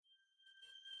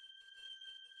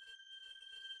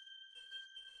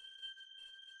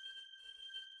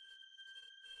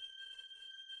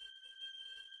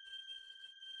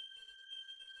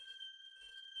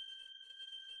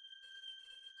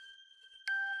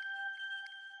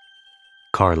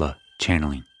Carla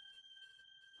channeling.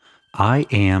 I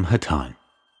am Hatonn.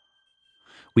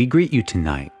 We greet you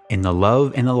tonight in the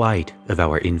love and the light of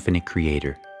our infinite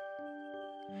Creator.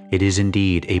 It is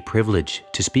indeed a privilege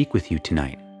to speak with you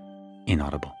tonight,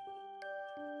 inaudible.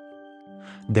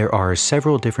 There are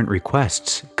several different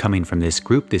requests coming from this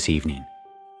group this evening,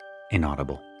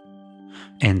 inaudible.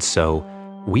 And so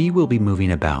we will be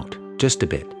moving about just a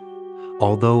bit,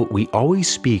 although we always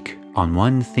speak on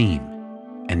one theme,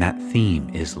 and that theme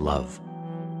is love.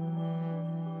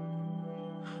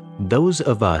 Those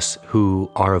of us who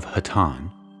are of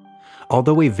Hatonn,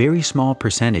 although a very small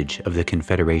percentage of the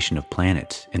confederation of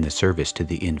planets in the service to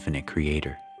the infinite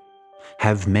Creator,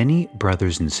 have many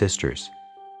brothers and sisters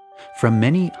from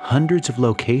many hundreds of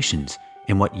locations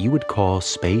in what you would call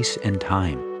space and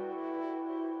time.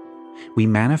 We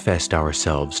manifest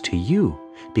ourselves to you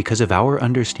because of our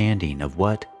understanding of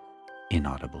what?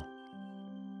 Inaudible.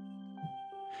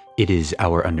 It is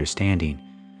our understanding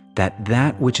that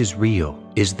that which is real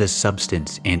is the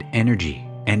substance and energy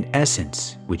and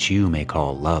essence which you may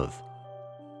call love.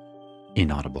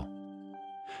 Inaudible.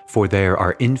 For there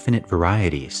are infinite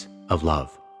varieties of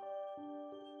love.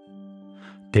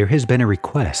 There has been a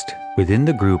request within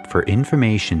the group for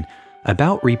information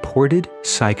about reported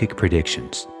psychic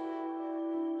predictions.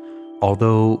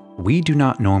 Although we do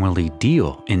not normally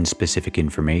deal in specific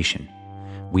information,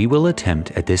 we will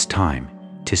attempt at this time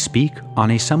to speak on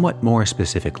a somewhat more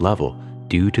specific level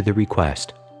due to the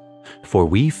request, for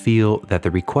we feel that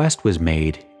the request was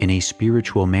made in a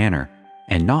spiritual manner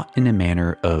and not in a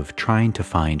manner of trying to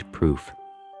find proof.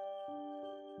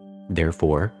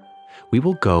 Therefore, we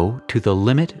will go to the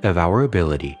limit of our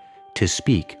ability to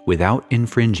speak without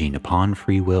infringing upon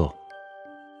free will.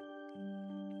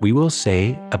 We will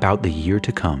say about the year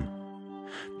to come,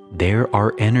 there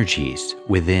are energies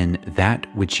within that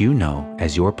which you know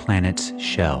as your planet's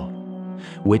shell,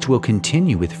 which will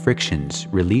continue with frictions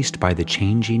released by the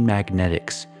changing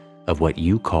magnetics of what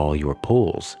you call your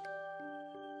poles.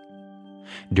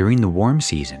 During the warm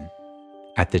season,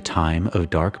 at the time of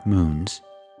dark moons,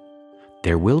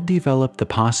 there will develop the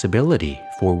possibility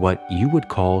for what you would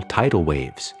call tidal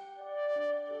waves.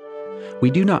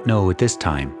 We do not know at this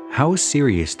time how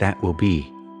serious that will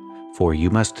be, for you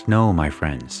must know, my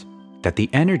friends, that the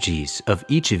energies of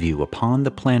each of you upon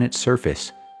the planet's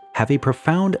surface have a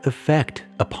profound effect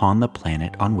upon the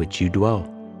planet on which you dwell.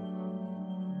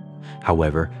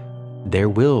 However, there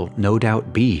will no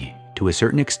doubt be, to a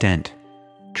certain extent,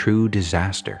 true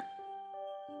disaster.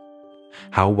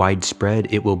 How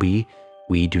widespread it will be,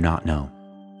 we do not know.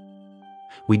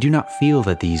 We do not feel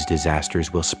that these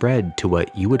disasters will spread to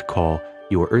what you would call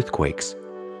your earthquakes,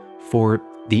 for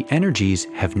the energies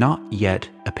have not yet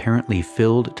apparently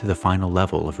filled to the final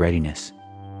level of readiness,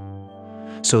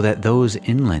 so that those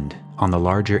inland on the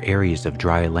larger areas of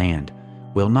dry land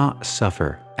will not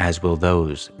suffer as will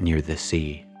those near the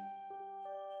sea.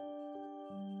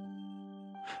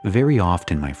 Very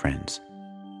often, my friends,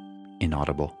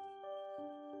 inaudible,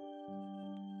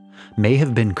 may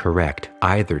have been correct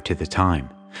either to the time,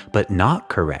 but not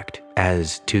correct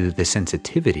as to the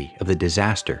sensitivity of the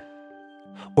disaster,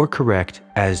 or correct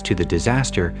as to the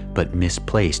disaster but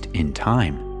misplaced in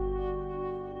time.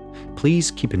 Please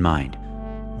keep in mind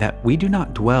that we do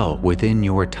not dwell within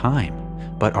your time,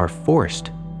 but are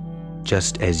forced,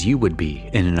 just as you would be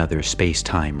in another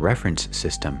space-time reference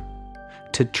system,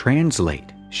 to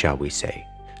translate, shall we say,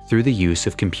 through the use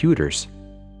of computers,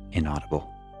 inaudible,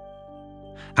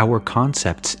 our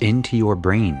concepts into your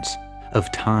brains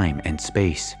of time and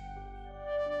space.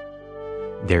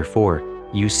 Therefore,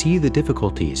 you see the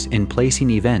difficulties in placing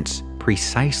events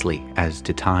precisely as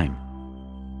to time.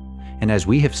 And as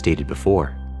we have stated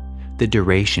before, the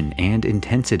duration and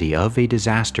intensity of a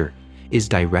disaster is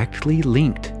directly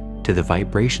linked to the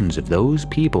vibrations of those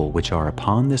people which are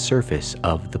upon the surface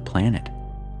of the planet.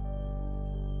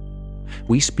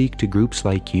 We speak to groups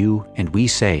like you, and we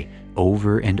say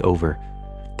over and over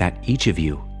that each of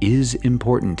you is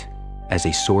important as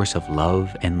a source of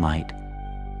love and light.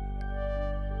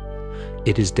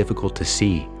 It is difficult to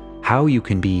see how you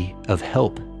can be of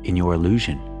help in your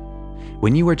illusion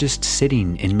when you are just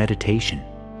sitting in meditation.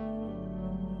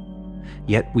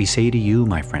 Yet we say to you,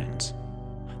 my friends,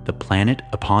 the planet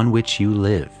upon which you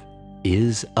live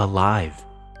is alive.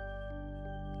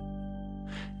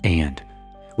 And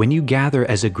when you gather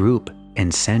as a group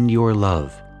and send your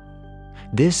love,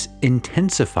 this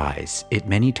intensifies it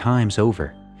many times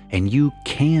over, and you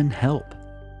can help.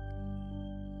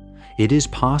 It is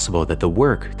possible that the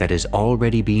work that is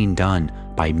already being done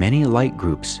by many light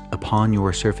groups upon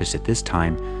your surface at this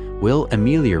time will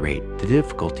ameliorate the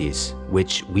difficulties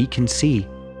which we can see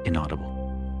inaudible.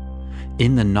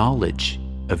 in the knowledge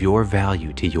of your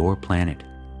value to your planet.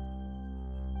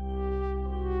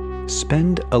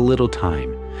 Spend a little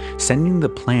time sending the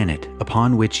planet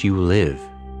upon which you live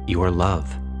your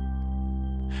love.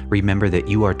 Remember that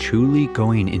you are truly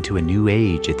going into a new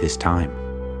age at this time.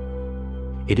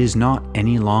 It is not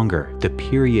any longer the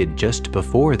period just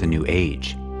before the new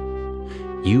age.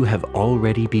 You have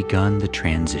already begun the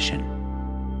transition.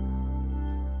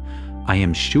 I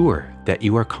am sure that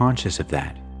you are conscious of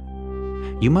that.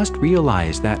 You must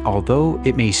realize that although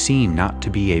it may seem not to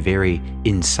be a very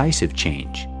incisive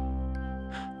change,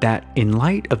 that in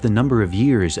light of the number of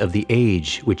years of the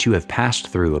age which you have passed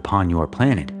through upon your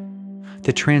planet,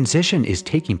 the transition is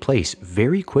taking place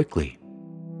very quickly.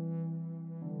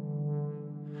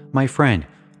 My friend,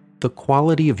 the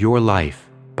quality of your life,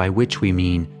 by which we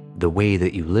mean the way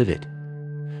that you live it,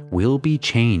 will be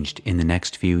changed in the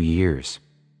next few years.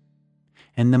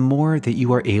 And the more that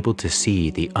you are able to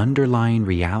see the underlying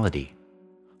reality,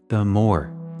 the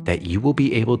more that you will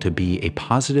be able to be a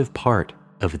positive part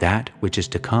of that which is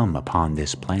to come upon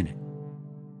this planet.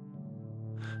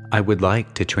 I would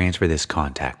like to transfer this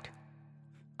contact.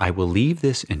 I will leave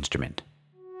this instrument.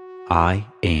 I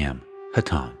am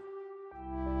Hatonn.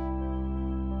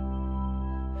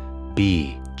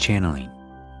 B. Channeling.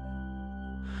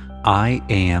 I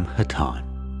am Hatonn.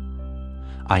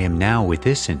 I am now with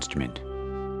this instrument.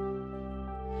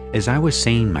 As I was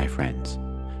saying, my friends,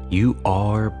 you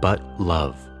are but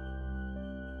love.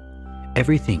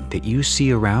 Everything that you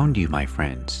see around you, my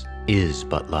friends, is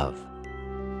but love.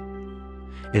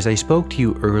 As I spoke to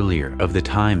you earlier of the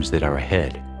times that are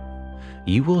ahead,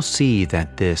 you will see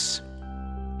that this,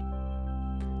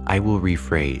 I will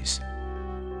rephrase,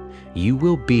 you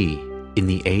will be in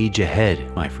the age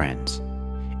ahead, my friends,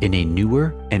 in a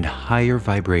newer and higher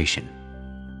vibration,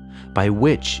 by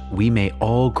which we may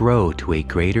all grow to a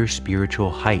greater spiritual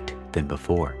height than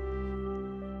before.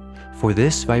 For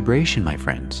this vibration, my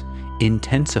friends,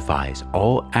 intensifies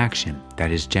all action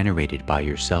that is generated by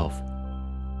yourself.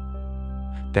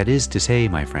 That is to say,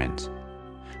 my friends,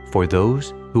 for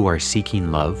those who are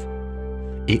seeking love,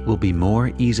 it will be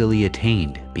more easily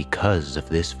attained because of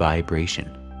this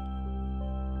vibration.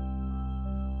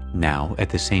 Now, at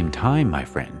the same time, my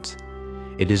friends,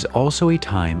 it is also a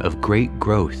time of great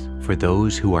growth for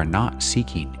those who are not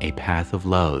seeking a path of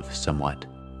love somewhat.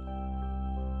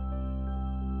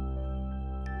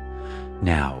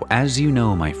 Now, as you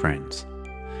know, my friends,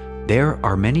 there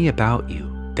are many about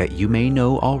you that you may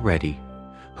know already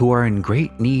who are in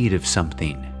great need of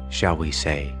something, shall we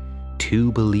say,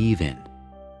 to believe in.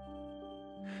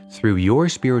 Through your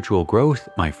spiritual growth,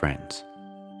 my friends,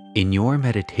 in your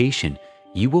meditation,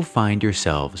 you will find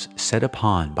yourselves set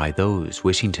upon by those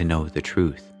wishing to know the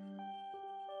truth.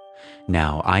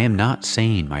 Now, I am not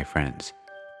saying, my friends,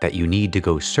 that you need to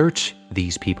go search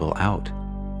these people out.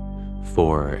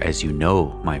 For, as you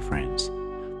know, my friends,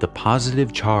 the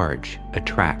positive charge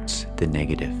attracts the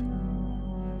negative.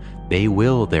 They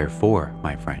will, therefore,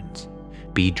 my friends,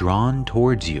 be drawn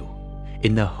towards you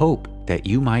in the hope that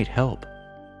you might help.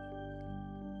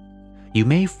 You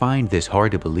may find this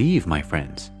hard to believe, my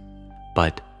friends,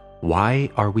 but why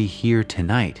are we here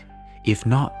tonight if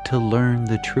not to learn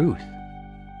the truth?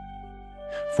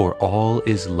 For all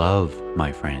is love,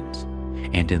 my friends,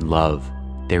 and in love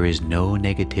there is no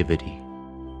negativity.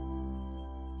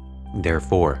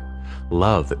 Therefore,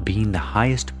 love being the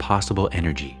highest possible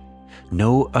energy,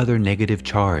 no other negative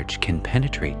charge can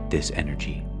penetrate this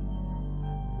energy.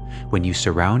 When you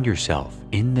surround yourself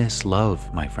in this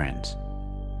love, my friends,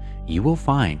 you will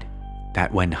find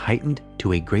that when heightened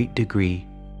to a great degree,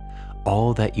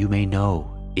 all that you may know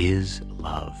is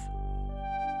love.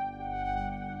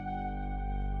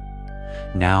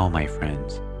 Now, my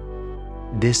friends,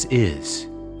 this is,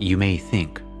 you may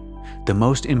think, the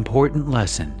most important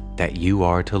lesson that you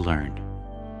are to learn.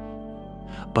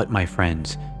 But my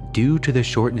friends, due to the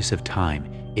shortness of time,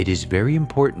 it is very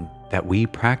important that we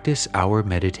practice our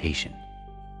meditation.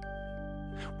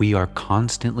 We are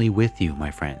constantly with you, my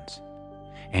friends,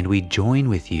 and we join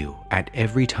with you at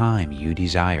every time you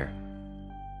desire.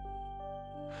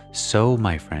 So,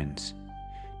 my friends,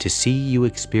 to see you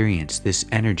experience this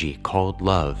energy called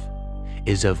love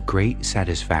is of great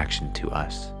satisfaction to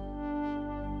us.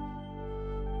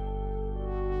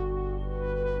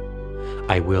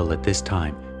 I will at this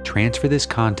time transfer this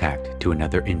contact to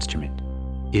another instrument,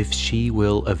 if she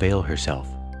will avail herself.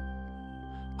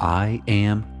 I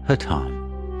am Hatonn.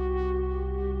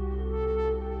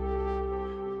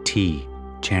 T.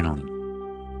 Channeling.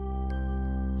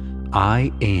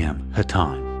 I am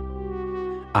Hatonn.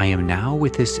 I am now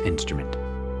with this instrument.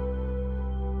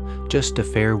 Just a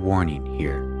fair warning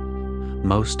here.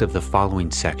 Most of the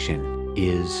following section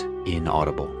is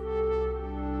inaudible.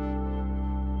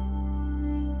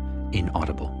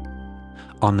 Inaudible.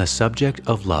 On the subject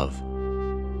of love.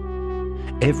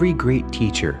 Every great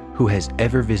teacher who has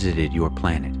ever visited your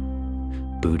planet,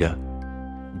 Buddha,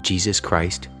 Jesus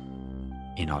Christ,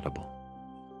 inaudible.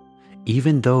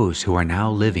 Even those who are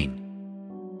now living,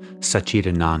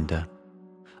 Satchidananda,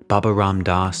 Baba Ram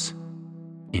Das,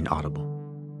 inaudible,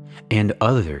 and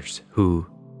others who,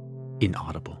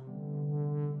 inaudible.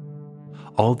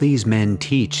 All these men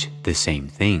teach the same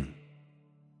thing,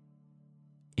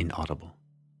 inaudible.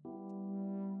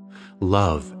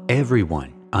 Love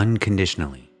everyone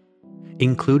unconditionally,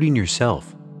 including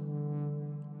yourself.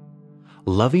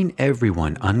 Loving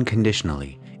everyone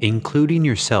unconditionally, including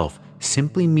yourself,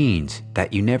 simply means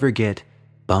that you never get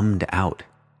bummed out.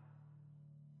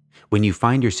 When you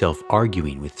find yourself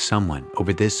arguing with someone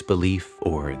over this belief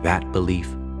or that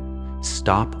belief,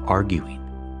 stop arguing.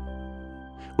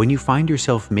 When you find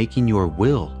yourself making your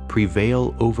will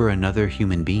prevail over another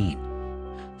human being,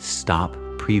 stop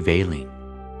prevailing.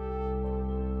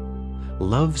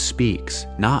 Love speaks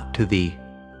not to the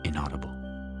inaudible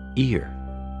ear.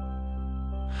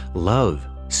 Love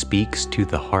speaks to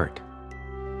the heart,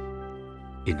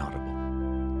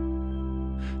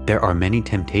 inaudible. There are many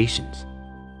temptations.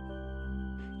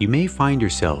 You may find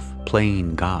yourself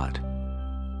playing God.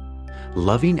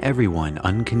 Loving everyone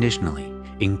unconditionally,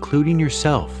 including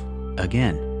yourself,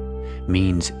 again,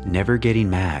 means never getting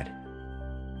mad,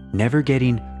 never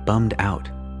getting bummed out.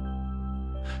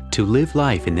 To live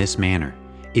life in this manner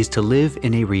is to live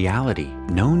in a reality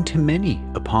known to many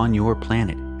upon your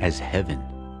planet as heaven.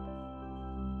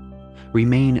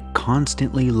 Remain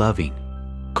constantly loving,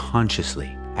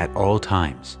 consciously at all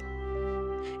times.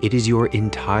 It is your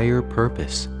entire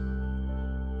purpose.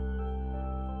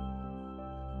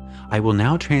 I will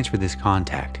now transfer this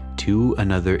contact to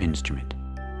another instrument.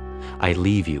 I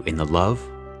leave you in the love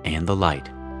and the light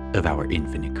of our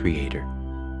infinite Creator.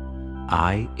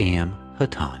 I am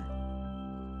Hatonn.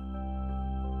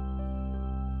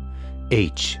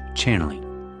 H. Channeling.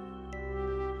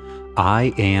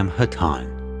 I am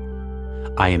Hatonn.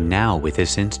 I am now with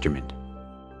this instrument.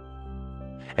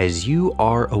 As you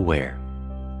are aware,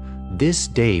 this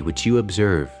day which you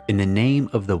observe in the name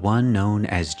of the one known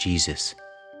as Jesus,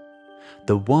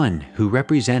 the one who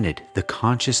represented the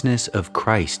consciousness of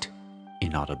Christ,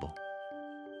 inaudible.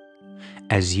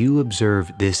 As you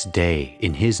observe this day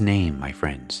in His name, my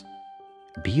friends,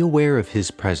 be aware of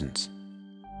His presence.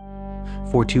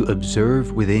 For to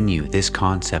observe within you this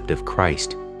concept of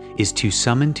Christ is to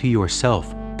summon to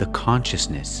yourself the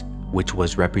consciousness which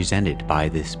was represented by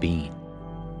this being.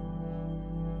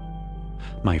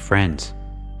 My friends,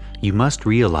 you must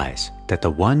realize that the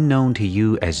one known to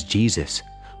you as Jesus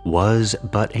was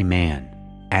but a man,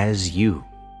 as you.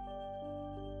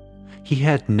 He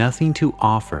had nothing to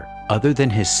offer other than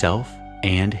his self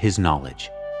and his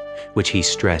knowledge, which he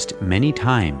stressed many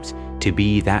times to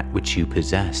be that which you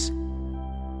possess.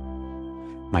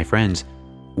 My friends,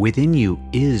 within you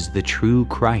is the true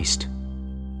Christ.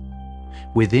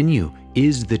 Within you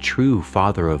is the true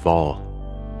Father of all.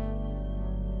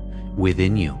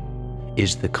 Within you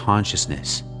is the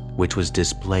consciousness which was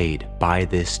displayed by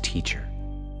this teacher.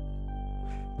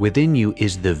 Within you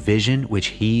is the vision which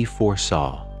he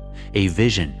foresaw, a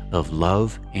vision of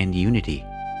love and unity,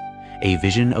 a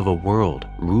vision of a world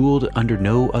ruled under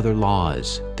no other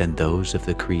laws than those of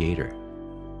the Creator.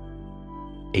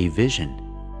 A vision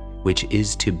which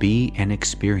is to be an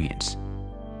experience.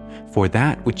 For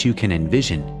that which you can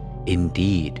envision,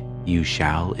 indeed you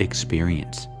shall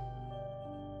experience.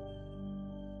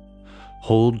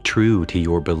 Hold true to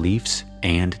your beliefs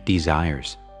and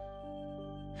desires.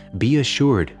 Be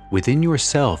assured within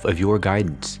yourself of your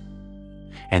guidance,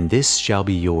 and this shall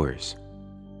be yours.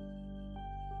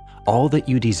 All that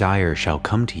you desire shall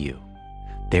come to you.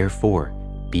 Therefore,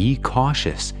 be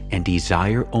cautious and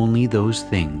desire only those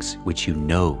things which you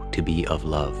know to be of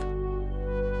love.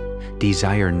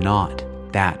 Desire not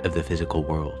that of the physical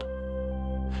world.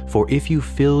 For if you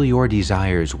fill your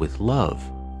desires with love,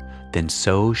 then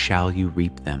so shall you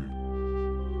reap them.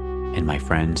 And my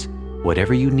friends,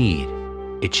 whatever you need,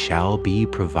 it shall be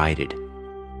provided.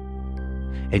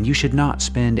 And you should not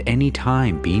spend any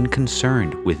time being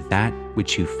concerned with that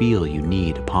which you feel you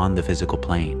need upon the physical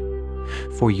plane,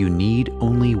 for you need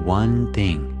only one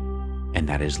thing, and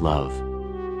that is love.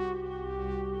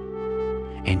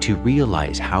 And to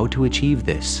realize how to achieve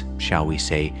this, shall we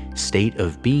say, state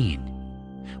of being,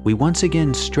 we once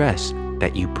again stress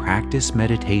that you practice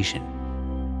meditation.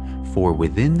 For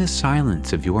within the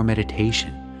silence of your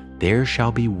meditation, there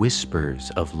shall be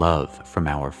whispers of love from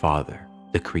our Father,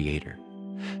 the Creator.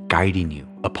 guiding you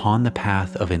upon the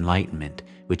path of enlightenment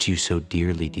which you so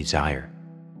dearly desire.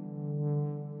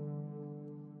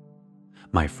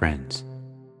 My friends,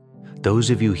 those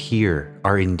of you here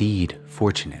are indeed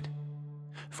fortunate,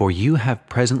 for you have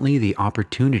presently the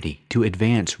opportunity to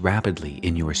advance rapidly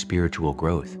in your spiritual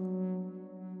growth.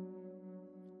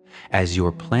 As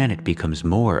your planet becomes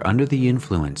more under the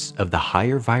influence of the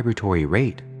higher vibratory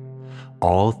rate,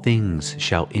 all things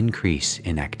shall increase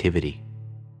in activity.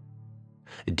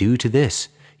 Due to this,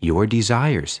 your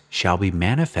desires shall be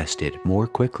manifested more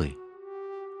quickly.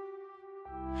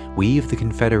 We of the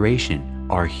Confederation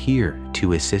are here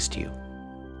to assist you,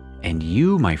 and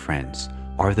you, my friends,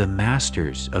 are the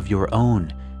masters of your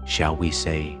own, shall we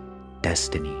say,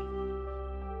 destiny.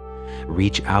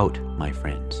 Reach out, my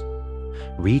friends.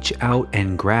 Reach out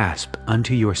and grasp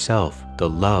unto yourself the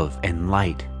love and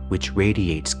light which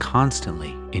radiates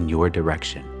constantly in your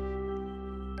direction.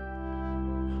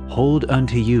 Hold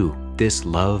unto you this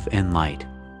love and light.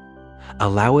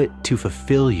 Allow it to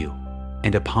fulfill you,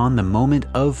 and upon the moment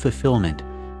of fulfillment,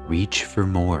 reach for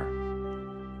more.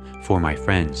 For my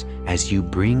friends, as you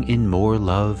bring in more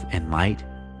love and light,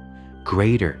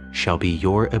 greater shall be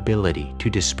your ability to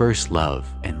disperse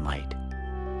love and light.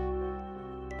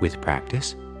 With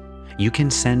practice, you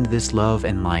can send this love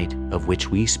and light of which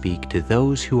we speak to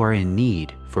those who are in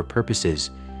need for purposes,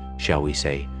 shall we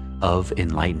say, of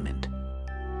enlightenment.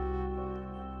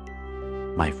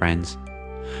 My friends,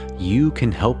 you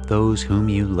can help those whom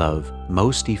you love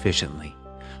most efficiently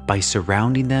by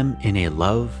surrounding them in a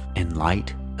love and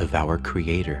light of our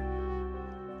Creator.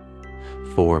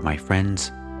 For, my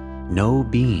friends, no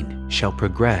being shall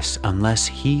progress unless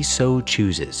he so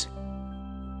chooses,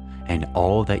 and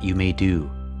all that you may do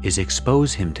is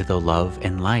expose him to the love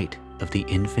and light of the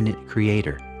infinite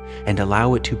Creator and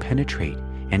allow it to penetrate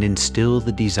and instill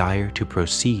the desire to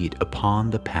proceed upon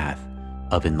the path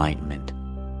of enlightenment.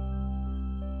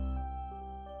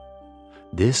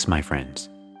 This, my friends,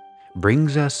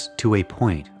 brings us to a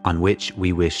point on which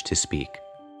we wish to speak.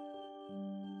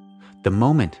 The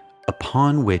moment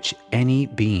upon which any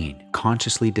being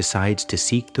consciously decides to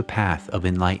seek the path of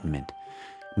enlightenment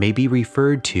may be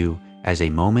referred to as a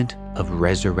moment of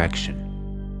resurrection.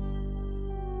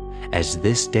 As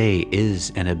this day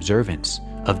is an observance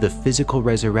of the physical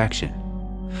resurrection,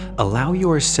 allow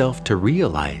yourself to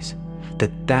realize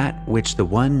that that which the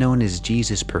one known as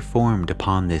Jesus performed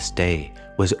upon this day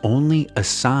was only a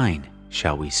sign,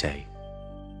 shall we say.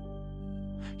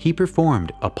 He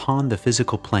performed upon the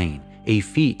physical plane a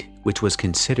feat which was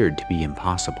considered to be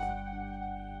impossible.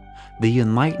 The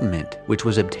enlightenment which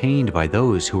was obtained by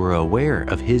those who were aware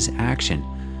of his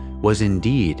action was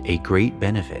indeed a great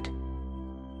benefit.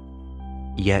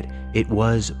 Yet it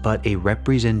was but a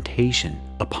representation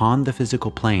upon the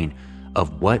physical plane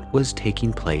of what was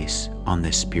taking place on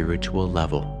the spiritual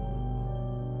level.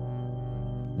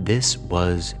 This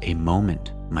was a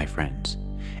moment, my friends,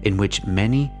 in which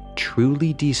many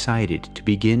truly decided to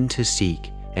begin to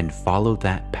seek and follow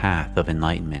that path of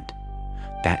enlightenment,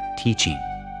 that teaching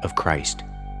of Christ.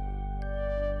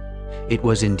 It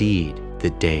was indeed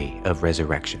the day of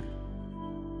resurrection.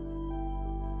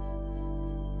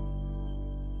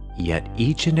 Yet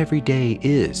each and every day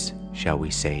is, shall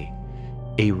we say,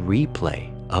 a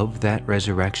replay of that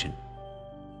resurrection.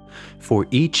 For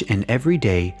each and every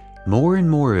day, more and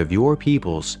more of your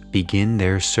peoples begin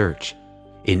their search,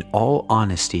 in all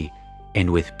honesty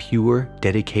and with pure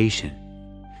dedication,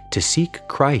 to seek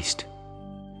Christ,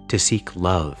 to seek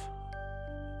love,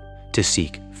 to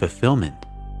seek fulfillment,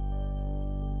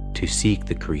 to seek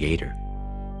the Creator.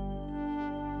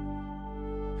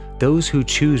 Those who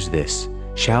choose this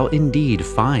shall indeed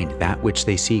find that which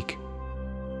they seek.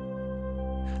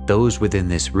 Those within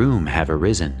this room have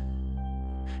arisen.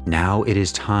 Now it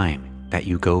is time that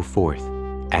you go forth,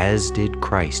 as did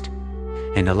Christ,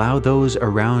 and allow those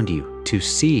around you to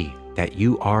see that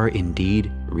you are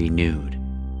indeed renewed.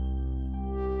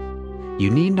 You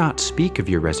need not speak of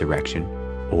your resurrection,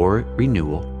 or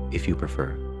renewal if you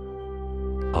prefer.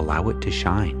 Allow it to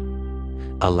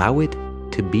shine. Allow it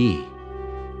to be.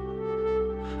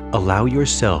 Allow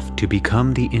yourself to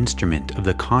become the instrument of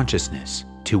the consciousness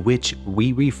to which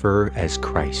we refer as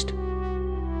Christ.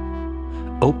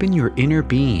 Open your inner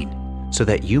being so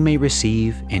that you may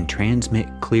receive and transmit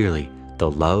clearly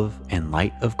the love and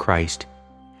light of Christ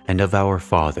and of our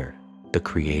Father, the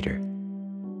Creator.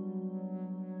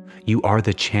 You are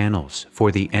the channels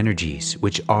for the energies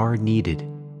which are needed.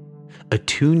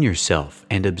 Attune yourself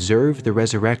and observe the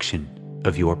resurrection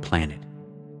of your planet.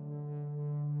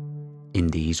 In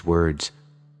these words,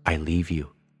 I leave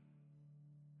you.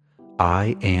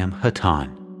 I am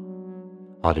Hatonn.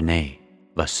 Adonai,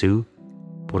 Vasu,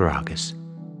 Boragas.